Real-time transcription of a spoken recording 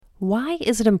Why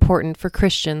is it important for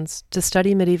Christians to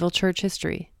study medieval church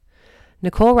history?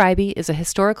 Nicole Reibe is a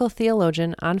historical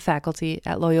theologian on faculty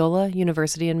at Loyola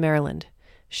University in Maryland.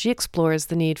 She explores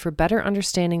the need for better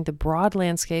understanding the broad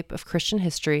landscape of Christian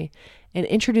history and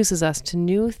introduces us to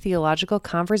new theological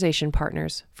conversation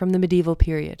partners from the medieval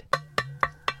period.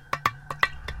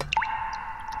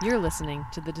 You're listening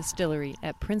to The Distillery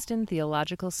at Princeton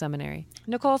Theological Seminary.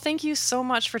 Nicole, thank you so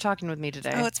much for talking with me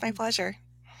today. Oh, it's my pleasure.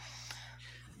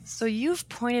 So you've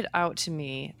pointed out to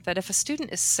me that if a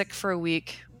student is sick for a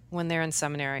week when they're in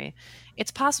seminary, it's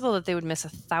possible that they would miss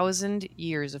 1,000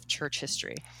 years of church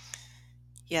history.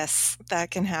 Yes,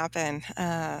 that can happen.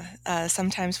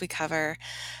 Sometimes we cover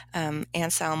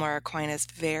Anselm or Aquinas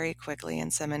very quickly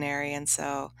in seminary, and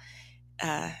so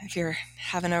if you're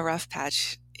having a rough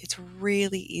patch, it's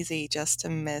really easy just to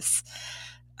miss,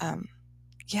 a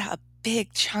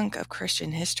big chunk of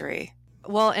Christian history.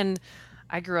 Well, and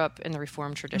I grew up in the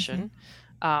Reformed tradition.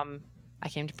 I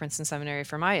came to Princeton Seminary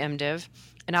for my MDiv,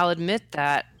 and I'll admit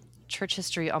that church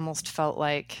history almost felt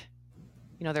like,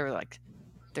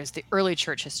 there's the early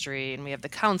church history, and we have the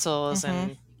councils,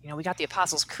 and we got the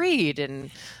Apostles' Creed, and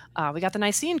we got the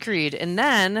Nicene Creed, and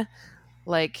then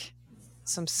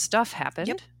some stuff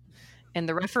happened, and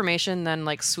the Reformation then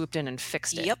swooped in and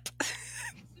fixed it. Yep.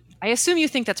 I assume you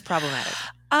think that's problematic.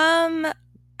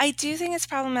 I do think it's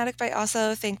problematic, but I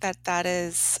also think that that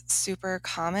is super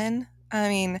common. I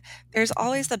mean, there's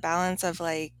always the balance of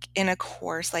in a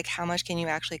course, how much can you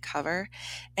actually cover?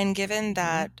 And given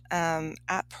that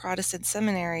at Protestant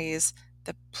seminaries,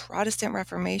 the Protestant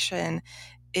Reformation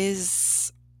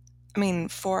is,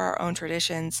 for our own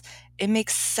traditions, it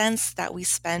makes sense that we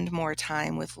spend more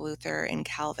time with Luther and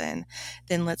Calvin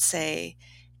than, let's say,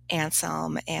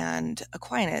 Anselm and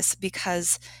Aquinas,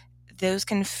 because those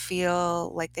can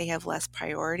feel like they have less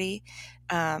priority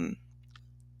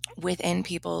within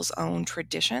people's own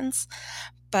traditions.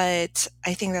 But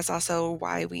I think that's also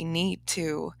why we need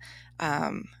to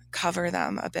cover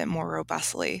them a bit more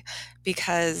robustly,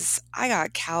 because I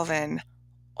got Calvin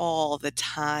all the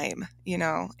time,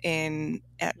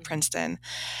 at Princeton.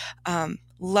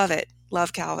 Love it.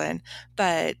 Love Calvin.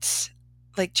 But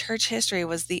church history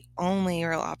was the only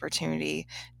real opportunity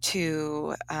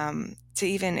to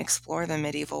even explore the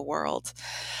medieval world.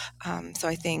 So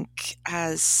I think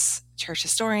as church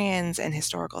historians and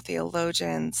historical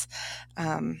theologians,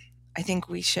 I think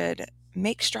we should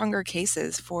make stronger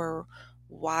cases for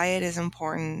why it is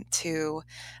important to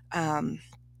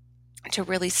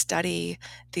really study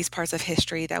these parts of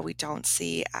history that we don't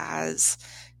see as,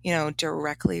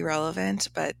 directly relevant,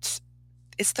 but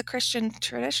it's the Christian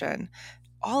tradition.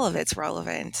 All of it's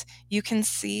relevant. You can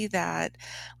see that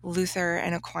Luther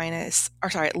and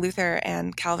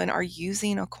Calvin are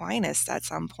using Aquinas at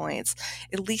some points.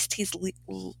 At least he's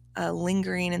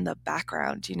lingering in the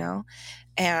background,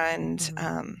 And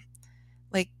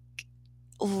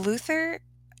Luther,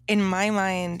 in my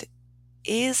mind,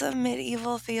 is a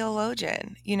medieval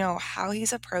theologian. How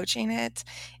he's approaching it,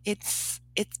 it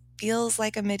feels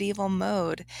like a medieval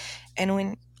mode.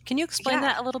 And can you explain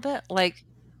that a little bit?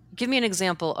 Give me an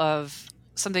example of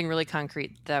something really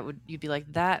concrete that you'd be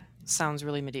like, that sounds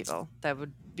really medieval, that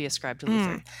would be ascribed to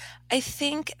Luther. I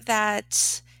think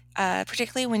that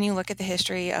particularly when you look at the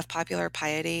history of popular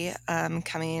piety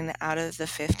coming out of the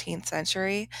 15th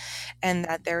century, and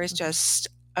that there is just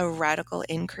a radical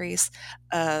increase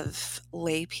of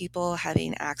lay people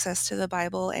having access to the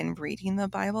Bible and reading the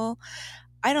Bible,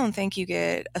 I don't think you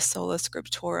get a sola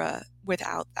scriptura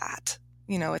without that.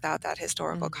 Without that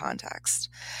historical context.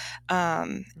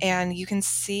 And you can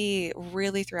see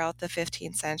really throughout the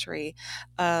 15th century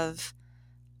of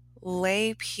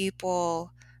lay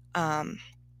people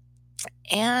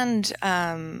and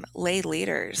lay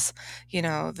leaders,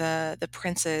 the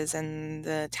princes and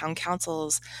the town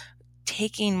councils,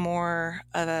 taking more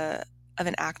of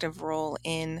an active role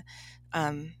in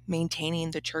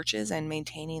maintaining the churches and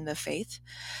maintaining the faith.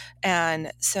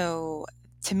 And so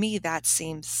to me, that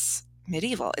seems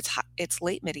medieval. It's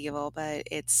late medieval, but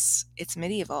it's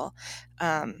medieval.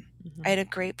 I had a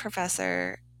great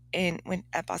professor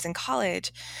at Boston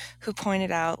College who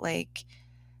pointed out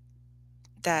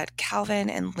that Calvin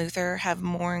and Luther have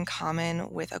more in common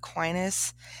with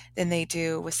Aquinas than they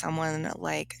do with someone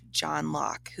like John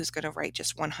Locke, who's going to write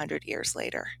just 100 years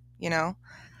later. You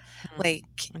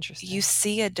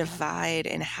see a divide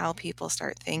in how people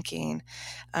start thinking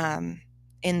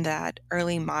in that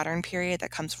early modern period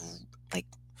that comes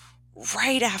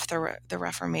right after the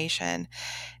Reformation,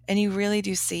 and you really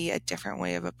do see a different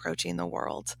way of approaching the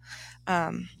world.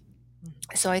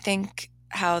 So I think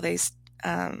how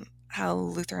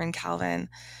Luther and Calvin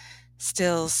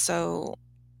still so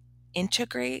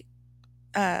integrate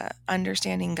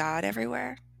understanding God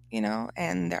everywhere,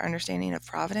 and their understanding of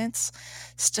providence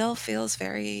still feels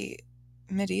very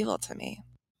medieval to me.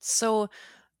 So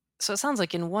it sounds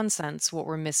like in one sense what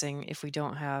we're missing if we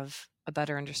don't have a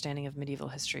better understanding of medieval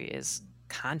history is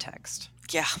context.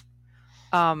 Yeah.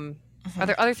 Are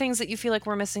there other things that you feel like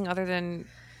we're missing other than,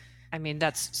 I mean,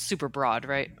 that's super broad,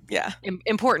 right? Yeah.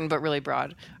 Important, but really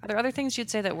broad. Are there other things you'd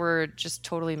say that we're just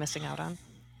totally missing out on?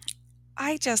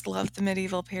 I just love the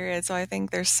medieval period, so I think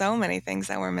there's so many things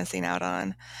that we're missing out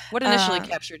on. What initially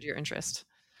captured your interest?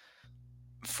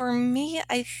 For me,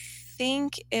 I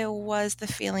think it was the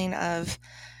feeling of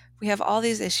we have all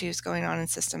these issues going on in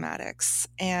systematics,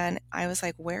 and I was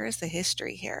like, where is the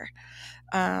history here?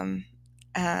 And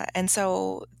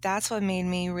so that's what made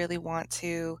me really want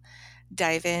to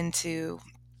dive into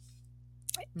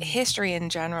history in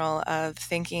general, of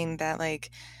thinking that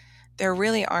like there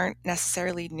really aren't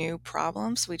necessarily new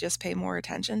problems. We just pay more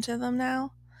attention to them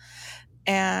now.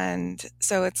 And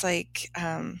so it's like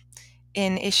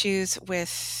in issues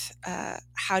with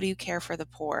how do you care for the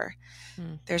poor?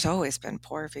 There's always been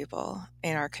poor people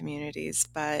in our communities,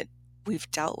 but we've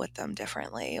dealt with them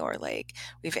differently, or like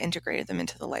we've integrated them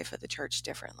into the life of the church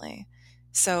differently.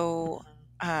 So,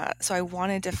 so I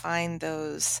wanted to find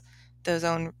those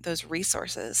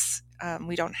resources.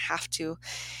 We don't have to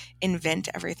invent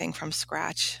everything from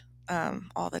scratch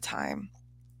all the time.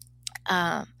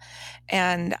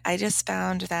 And I just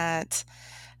found that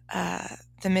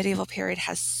the medieval period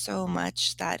has so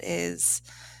much that is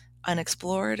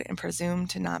unexplored and presumed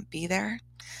to not be there,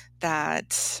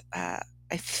 that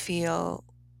I feel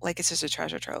like it's just a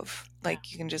treasure trove.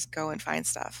 Like you can just go and find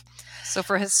stuff. So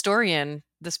for a historian,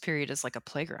 this period is like a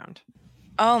playground.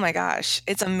 Oh my gosh,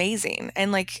 it's amazing.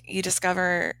 And like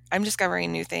I'm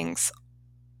discovering new things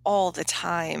all the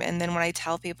time. And then when I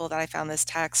tell people that I found this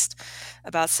text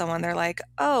about someone, they're like,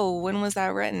 oh, when was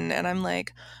that written? And I'm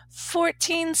like,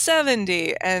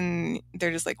 1470. And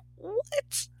they're just like,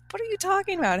 what? What are you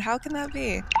talking about? How can that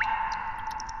be?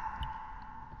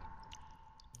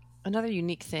 Another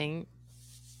unique thing,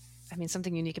 I mean,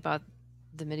 something unique about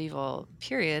the medieval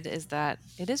period is that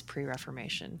it is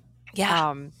pre-Reformation.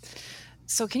 Yeah.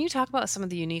 So can you talk about some of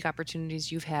the unique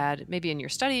opportunities you've had, maybe in your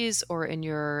studies or in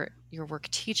your work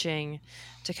teaching,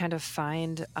 to kind of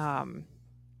find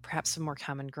perhaps some more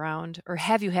common ground? Or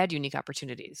have you had unique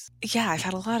opportunities? Yeah, I've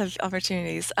had a lot of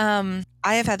opportunities. I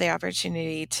have had the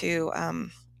opportunity to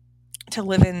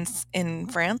live in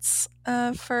France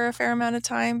for a fair amount of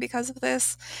time because of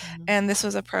this. And this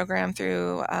was a program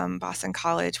through Boston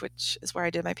College, which is where I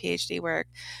did my PhD work,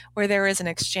 where there is an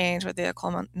exchange with the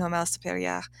École Normale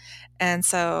Supérieure. And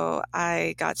so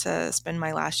I got to spend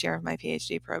my last year of my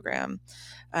PhD program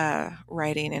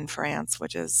writing in France,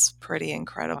 which is pretty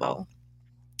incredible.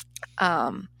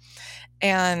 Wow.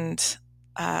 And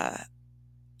I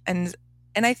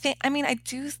think, I mean, I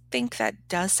do think that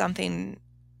does something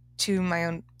to my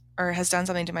own, or has done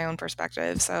something to my own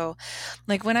perspective. So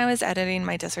like when I was editing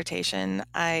my dissertation,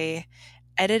 I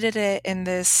edited it in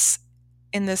this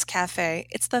cafe.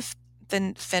 It's the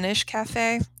Finnish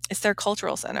cafe. It's their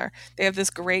cultural center. They have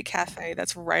this great cafe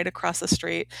that's right across the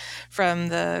street from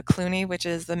the Cluny, which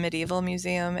is the medieval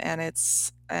museum, and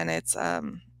it's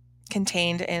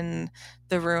contained in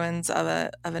the ruins of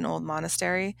an old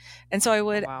monastery. And so I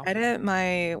would edit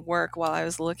my work while I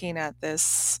was looking at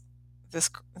this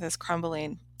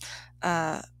crumbling,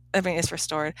 I mean, it's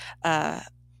restored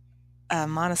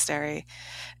monastery,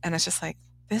 and it's just like,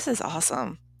 this is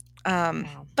awesome.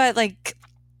 But like,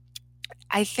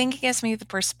 I think it gives me the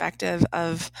perspective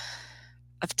of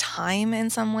time in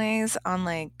some ways, on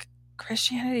like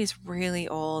Christianity is really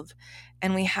old,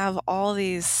 and we have all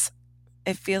these.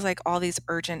 It feels like all these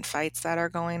urgent fights that are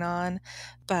going on,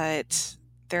 but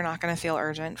they're not going to feel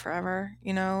urgent forever,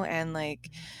 And like,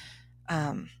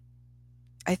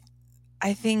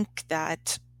 I think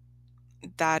that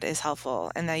is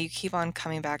helpful, and that you keep on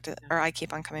coming back to, or I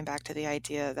keep on coming back to the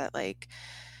idea that like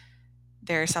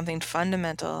there's something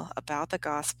fundamental about the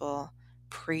gospel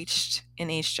preached in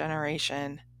each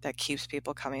generation that keeps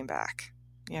people coming back,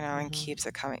 and keeps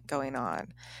it going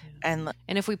on. And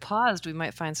if we paused, we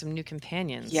might find some new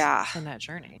companions in that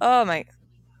journey. Oh my,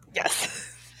 yes.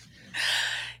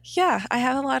 Yeah, I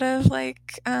have a lot of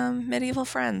like medieval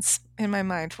friends in my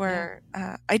mind, where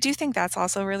I do think that's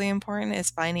also really important, is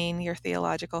finding your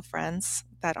theological friends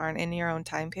that aren't in your own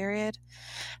time period.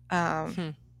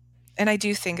 And I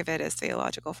do think of it as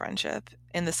theological friendship,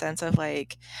 in the sense of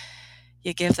like,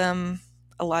 you give them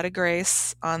a lot of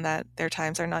grace on that their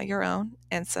times are not your own.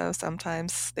 And so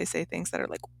sometimes they say things that are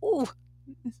like, ooh,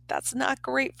 that's not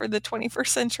great for the 21st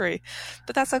century,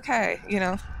 but that's okay,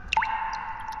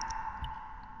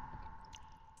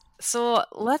 So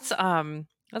let's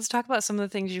talk about some of the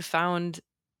things you found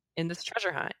in this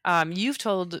treasure hunt.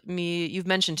 You've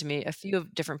mentioned to me a few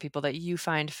of different people that you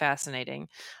find fascinating.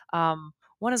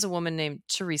 One is a woman named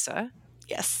Teresa.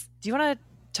 Yes. Do you want to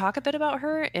talk a bit about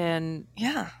her and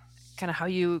Yeah. kind of how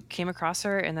you came across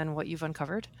her and then what you've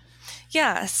uncovered?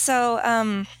 Yeah. So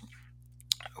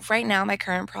right now, my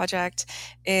current project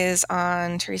is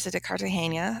on Teresa de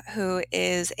Cartagena, who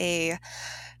is a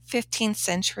 15th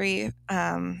century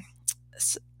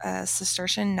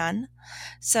Cistercian nun.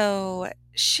 So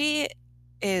she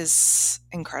is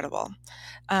incredible.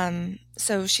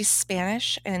 So she's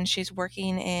Spanish and she's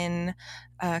working in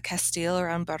Castile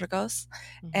around Burgos.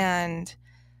 Mhm. And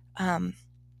um,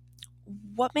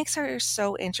 what makes her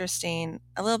so interesting,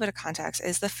 a little bit of context,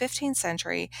 is the 15th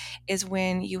century is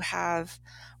when you have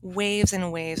waves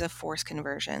and waves of forced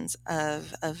conversions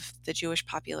of the Jewish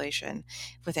population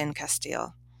within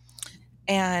Castile.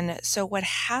 And so, what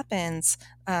happens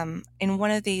in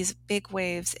one of these big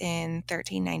waves in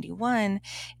 1391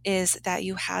 is that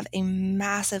you have a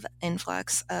massive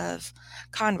influx of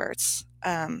converts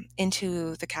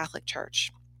into the Catholic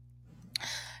Church.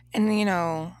 And,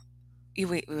 we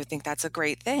would think that's a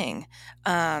great thing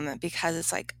because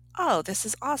it's like, oh, this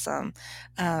is awesome.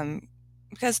 Um,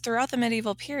 because throughout the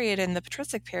medieval period and the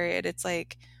patristic period, it's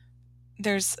like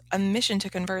there's a mission to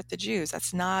convert the Jews.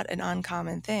 That's not an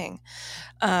uncommon thing.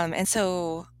 And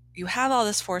so you have all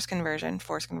this forced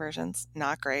conversions,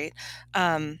 not great.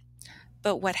 Um,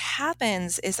 but what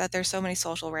happens is that there's so many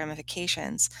social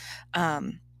ramifications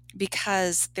um,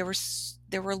 because there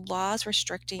were laws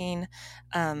restricting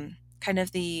kind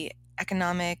of the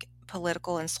economic,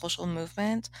 political, and social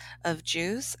movement of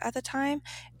Jews at the time.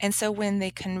 And so when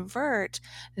they convert,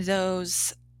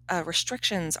 those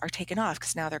restrictions are taken off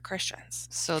because now they're Christians.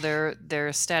 So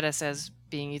their status as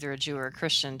being either a Jew or a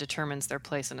Christian determines their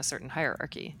place in a certain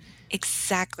hierarchy.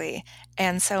 Exactly.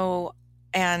 And so,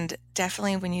 and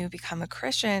definitely when you become a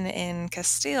Christian in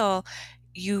Castile,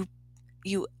 you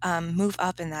move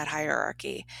up in that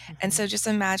hierarchy. And Mhm. so just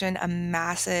imagine a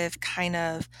massive kind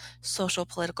of social,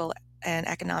 political, and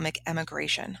economic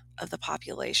emigration of the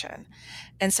population.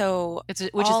 And so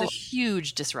Which is a all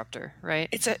huge disruptor, right?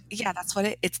 it's a yeah, that's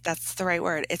what that's the right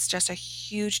word. It's just a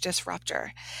huge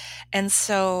disruptor. And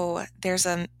so there's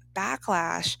a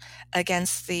backlash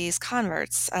against these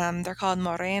converts. They're called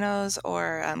morenos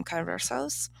or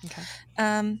conversos. Okay.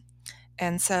 Um,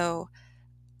 and so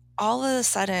all of a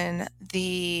sudden,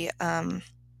 the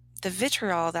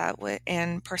vitriol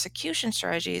and persecution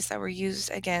strategies that were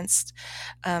used against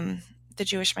um, the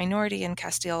Jewish minority in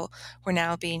Castile were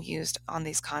now being used on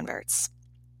these converts.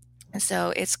 And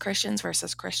so it's Christians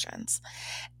versus Christians.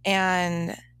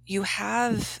 And you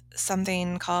have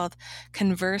something called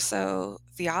converso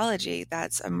theology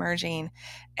that's emerging,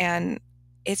 and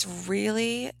it's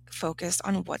really focused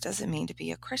on what does it mean to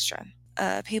be a Christian.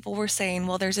 People were saying,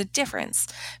 well, there's a difference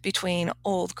between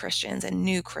old Christians and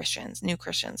new Christians. New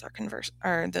Christians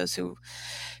are those who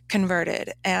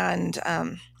converted, and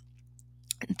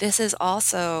this is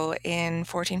also in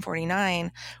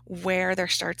 1449 where there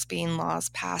starts being laws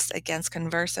passed against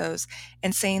conversos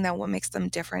and saying that what makes them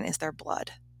different is their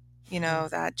blood, Hmm.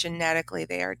 that genetically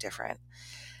they are different.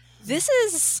 Hmm. This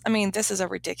is a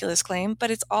ridiculous claim,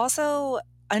 but it's also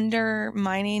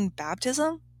undermining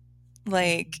baptism.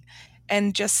 Like, Mhm.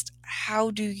 and just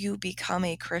how do you become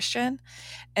a Christian?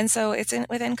 And so it's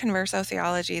within converso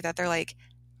theology that they're like,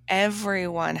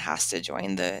 everyone has to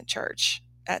join the church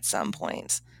at some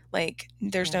point. Like,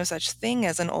 there's Yeah. no such thing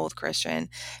as an old Christian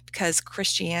because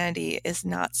Christianity is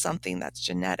not something that's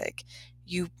genetic.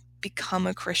 You become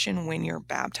a Christian when you're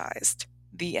baptized.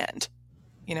 The end.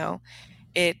 You know,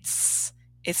 it's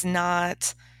it's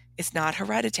not it's not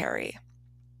hereditary.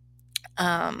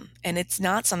 And it's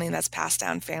not something that's passed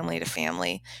down family to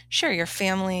family. Sure, your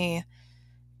family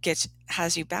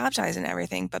has you baptized and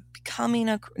everything, but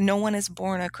no one is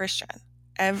born a Christian.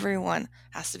 Everyone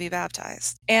has to be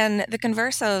baptized. And the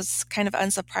conversos, kind of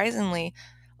unsurprisingly,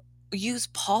 use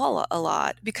Paul a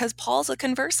lot because Paul's a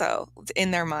converso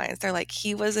in their minds. They're like,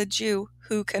 he was a Jew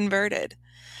who converted.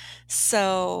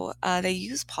 So they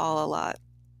use Paul a lot.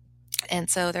 And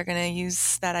so they're going to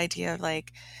use that idea of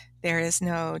like, there is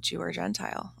no Jew or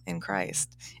Gentile in Mhm.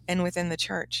 Christ and within the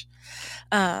church.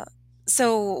 Uh,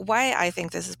 so why I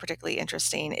think this is particularly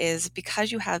interesting is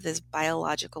because you have this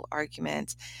biological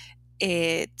argument,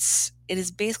 it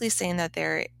is basically saying that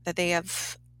they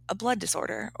have a blood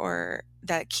disorder or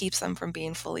that keeps them from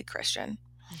being fully Christian.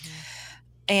 Mhm.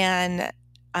 And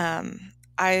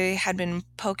I had been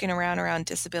poking around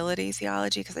disability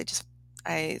theology because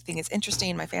I think it's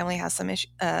interesting. My family has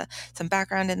some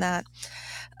background in that.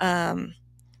 Um,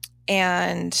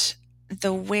 And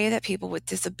the way that people with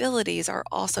disabilities are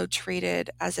also treated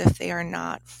as if they are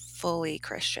not fully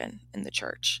Christian in the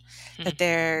church, that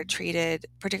they're treated,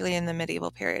 particularly in the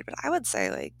medieval period, but I would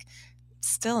say like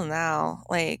still now,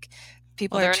 like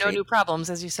people Well, are there are no treated new problems,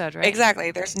 as you said, right?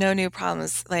 exactly. There's no new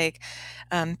problems. Like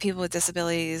people with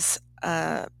disabilities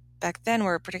back then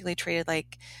were particularly treated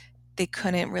like they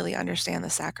couldn't really understand the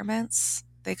sacraments.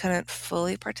 They couldn't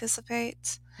fully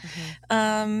participate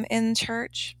in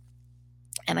church.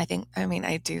 And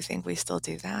I do think we still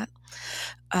do that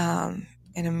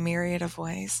in a myriad of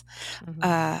ways.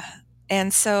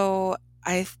 And so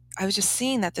I was just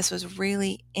seeing that this was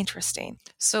really interesting.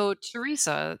 So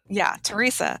Teresa. Yeah,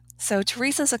 Teresa. So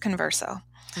Teresa's a converso.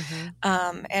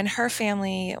 And her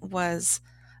family was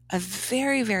a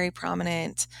very, very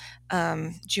prominent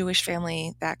Jewish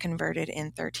family that converted in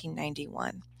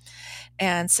 1391.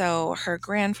 And so her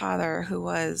grandfather, who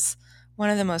was one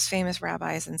of the most famous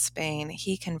rabbis in Spain,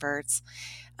 he converts.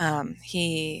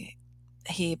 He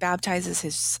baptizes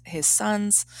his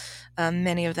sons.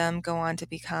 Many of them go on to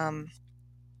become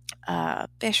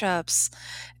bishops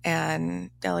and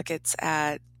delegates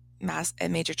at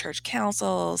major church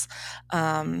councils.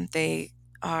 They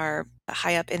are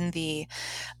high up in the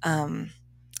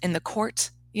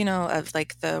court, of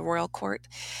like the royal court.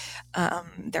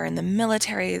 They're in the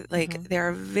military. Like they're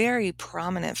a very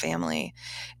prominent family,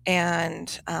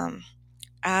 and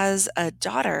as a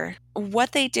daughter,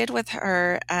 what they did with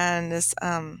her and this,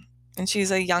 and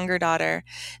she's a younger daughter,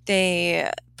 they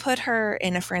put her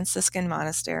in a Franciscan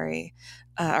monastery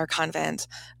or convent,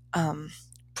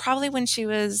 probably when she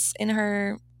was in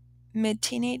her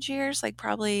mid-teenage years, like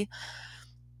probably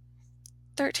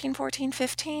 13, 14,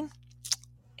 15.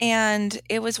 And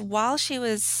it was while she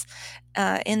was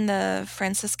in the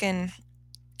Franciscan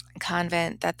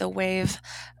convent that the wave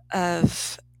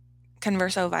of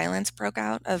converso violence broke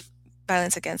out, of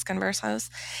violence against conversos.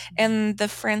 And the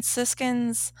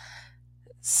Franciscans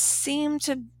seem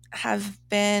to have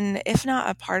been, if not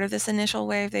a part of this initial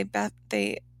wave,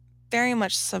 they very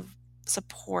much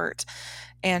support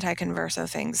anti-converso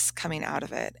things coming out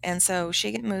of it. And so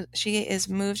she is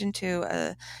moved into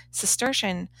a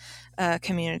Cistercian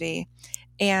community,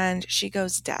 and she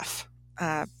goes deaf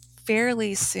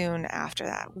fairly soon after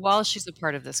that. While she's a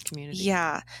part of this community.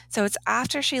 Yeah. So it's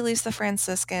after she leaves the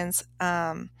Franciscans,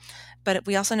 but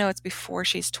we also know it's before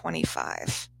she's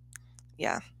 25.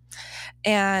 Yeah.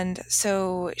 And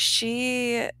so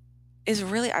she is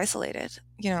really isolated,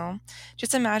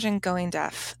 Just imagine going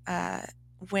deaf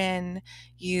when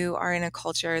you are in a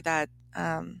culture that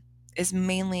is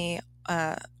mainly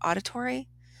auditory.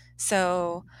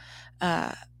 So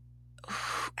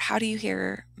how do you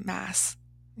hear mass?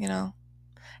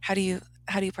 How do you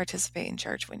participate in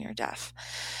church when you're deaf?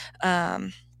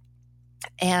 But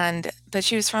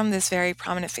she was from this very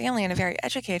prominent family and a very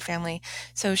educated family,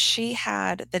 so she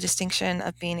had the distinction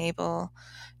of being able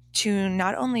to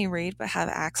not only read but have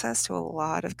access to a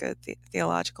lot of good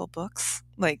theological books.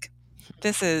 Like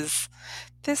this is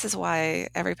why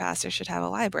every pastor should have a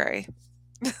library.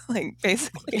 Like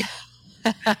basically.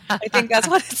 I think that's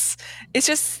what it's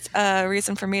just a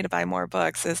reason for me to buy more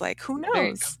books, is like, who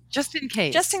knows? Just in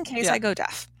case I go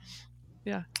deaf.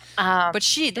 Yeah. But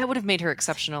that would have made her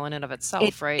exceptional in and of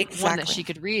itself, right? Exactly. One, that she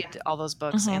could read all those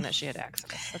books and that she had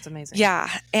access. That's amazing. Yeah.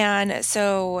 And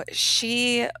so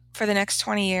she, for the next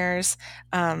 20 years,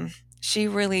 she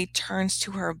really turns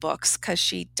to her books because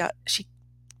she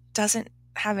doesn't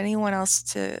have anyone else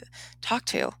to talk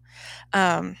to.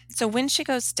 So when she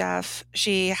goes deaf,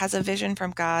 she has a vision from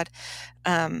God,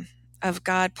 of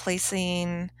God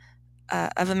placing,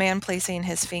 of a man placing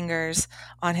his fingers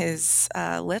on his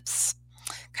lips,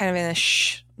 kind of in a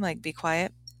shh, like be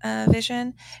quiet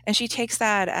vision. And she takes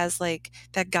that as like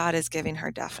that God is giving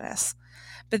her deafness.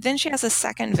 But then she has a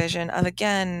second vision of,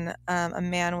 again, a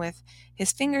man with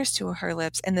his fingers to her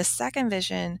lips. And the second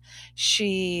vision,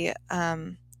 she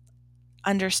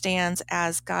understands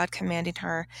as God commanding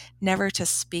her never to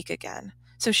speak again.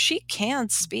 So she can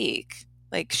speak.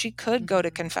 Like she could go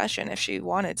to confession if she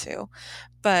wanted to,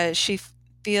 but she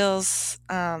feels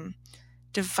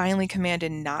divinely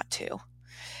commanded not to.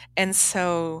 And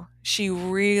so she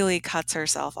really cuts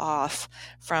herself off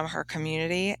from her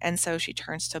community. And so she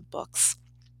turns to books.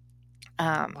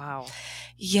 Wow.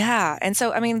 Yeah. And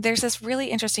so, there's this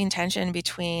really interesting tension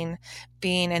between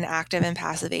being an active and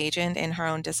passive agent in her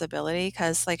own disability,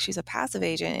 because like she's a passive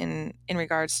agent in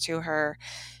regards to her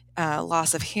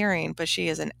loss of hearing, but she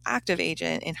is an active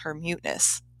agent in her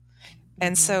muteness.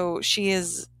 And so she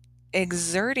is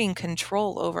exerting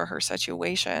control over her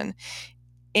situation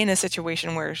in a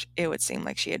situation where it would seem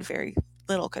like she had very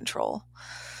little control.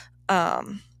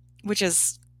 which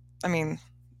is, I mean,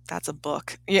 that's a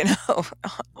book,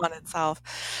 on itself.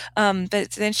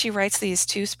 But then she writes these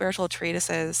two spiritual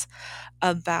treatises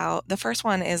about, the first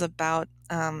one is about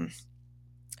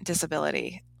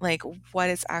disability, like what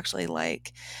it's actually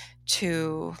like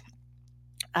to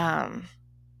um,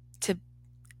 to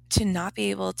to not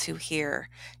be able to hear,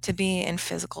 to be in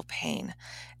physical pain,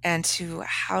 and to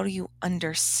how do you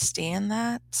understand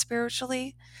that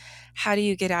spiritually? How do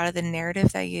you get out of the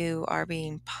narrative that you are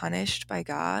being punished by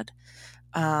God?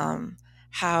 Um,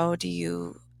 how do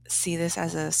you see this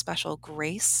as a special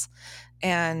grace?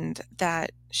 And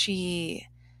that she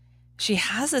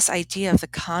has this idea of the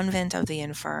convent of the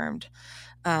infirmed,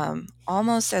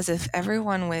 almost as if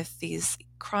everyone with these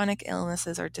chronic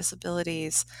illnesses or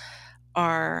disabilities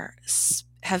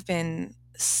have been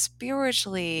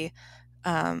spiritually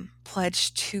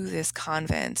pledged to this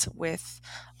convent with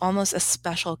almost a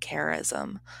special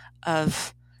charism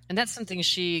of, And that's something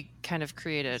she kind of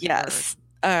created, or yes,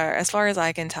 as far as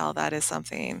I can tell, that is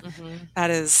something that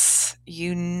is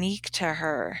unique to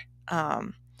her.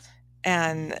 Um,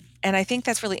 and I think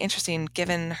that's really interesting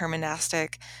given her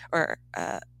monastic, or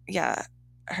yeah,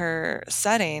 her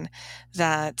setting,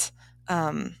 that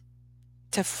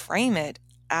to frame it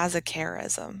as a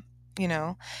charism,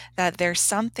 that there's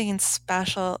something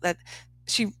special, that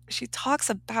she talks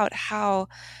about how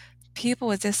people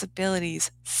with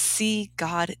disabilities see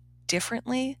God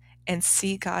differently and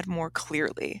see God more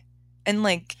clearly. And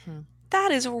like,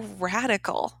 that is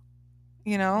radical,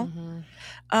 you know?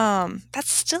 That's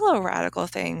still a radical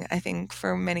thing, I think,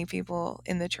 for many people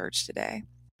in the church today.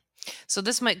 So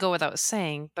this might go without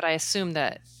saying, but I assume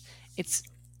that it's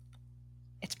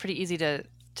pretty easy to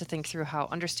think through how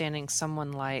understanding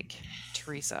someone like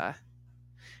Teresa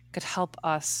could help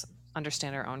us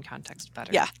understand our own context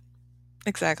better. Yeah,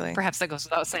 exactly. Perhaps that goes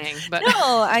without saying, but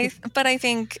No, but I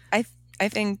think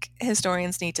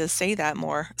historians need to say that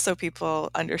more so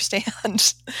people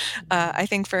understand. I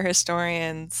think for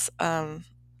historians,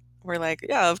 we're like,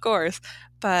 yeah, of course,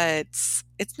 but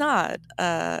it's not.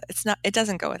 It's not. It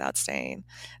doesn't go without saying,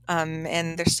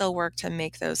 and there's still work to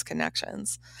make those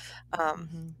connections.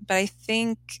 But I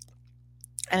think,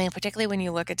 I mean, particularly when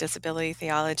you look at disability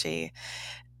theology,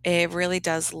 it really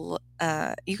does.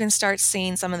 You can start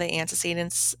seeing some of the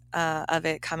antecedents of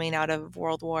it coming out of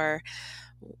World War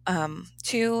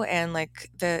II, and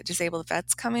like the disabled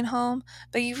vets coming home,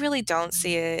 but you really don't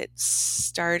see it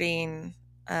starting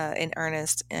in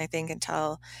earnest, I think,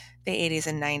 until the 80s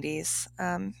and 90s,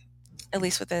 at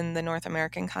least within the North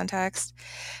American context.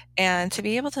 And to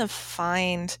be able to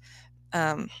find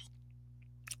um,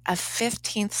 a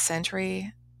 15th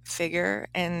century figure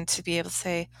and to be able to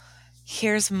say,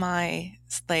 here's my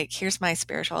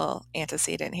spiritual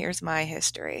antecedent, here's my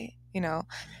history,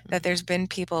 that there's been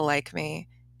people like me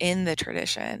in the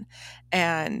tradition,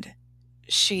 and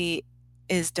she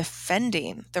is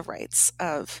defending the rights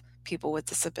of people with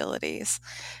disabilities,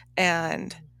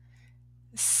 and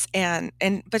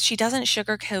but she doesn't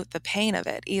sugarcoat the pain of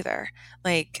it either.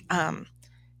 Like,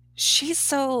 she's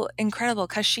so incredible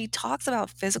because she talks about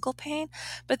physical pain,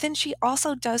 but then she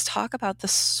also does talk about the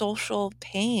social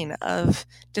pain of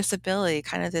disability,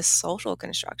 kind of this social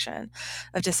construction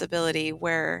of disability,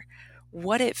 where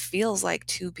what it feels like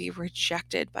to be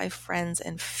rejected by friends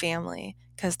and family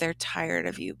because they're tired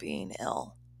of you being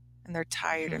ill and they're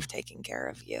tired of taking care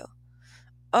of you.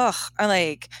 Ugh,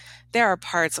 there are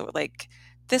parts of, like,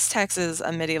 this text is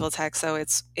a medieval text, so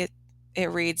it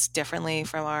reads differently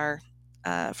from our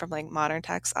from like modern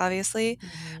texts, obviously.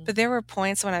 But there were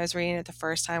points when I was reading it the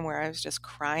first time where I was just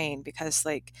crying because,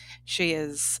 like,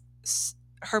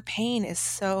 her pain is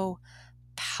so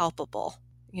palpable,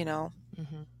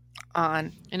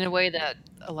 on in a way that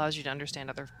allows you to understand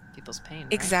other people's pain,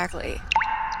 right? exactly.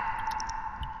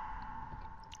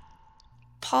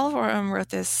 Paul Roram wrote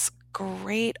this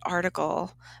great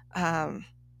article about,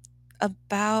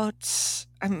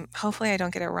 hopefully I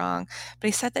don't get it wrong, but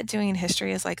he said that doing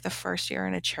history is like the first year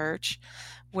in a church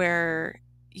where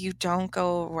you don't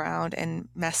go around and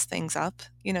mess things up.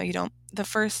 You don't, the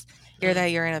first year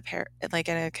that you're in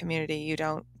in a community, you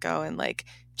don't go and like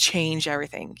change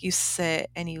everything. You sit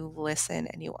and you listen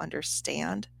and you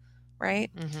understand,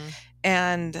 right?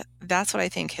 And that's what I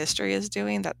think history is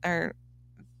doing. Or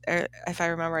if I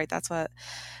remember right, that's what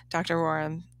Dr.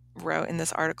 Warren wrote in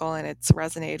this article, and it's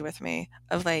resonated with me,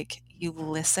 of like, you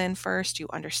listen first, you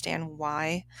understand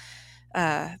why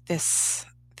this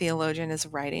theologian is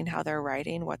writing how they're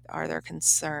writing, what are their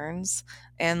concerns,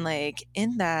 and like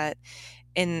in that,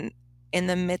 in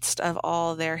the midst of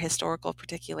all their historical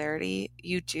particularity,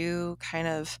 you do kind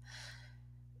of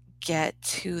get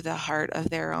to the heart of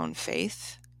their own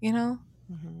faith,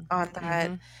 on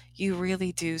that you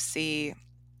really do see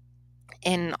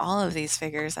in all of these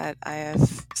figures that I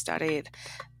have studied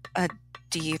a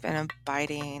deep and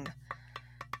abiding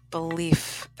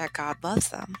belief that God loves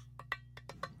them.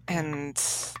 And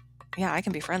yeah, I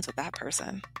can be friends with that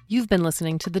person. You've been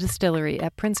listening to The Distillery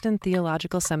at Princeton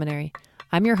Theological Seminary.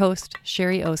 I'm your host,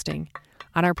 Sherry Osting.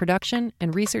 On our production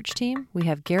and research team, we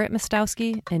have Garrett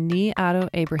Mostowski and Nee Otto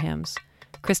Abrahams.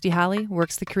 Christy Holly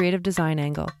works the creative design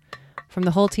angle. From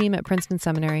the whole team at Princeton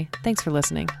Seminary, thanks for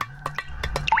listening.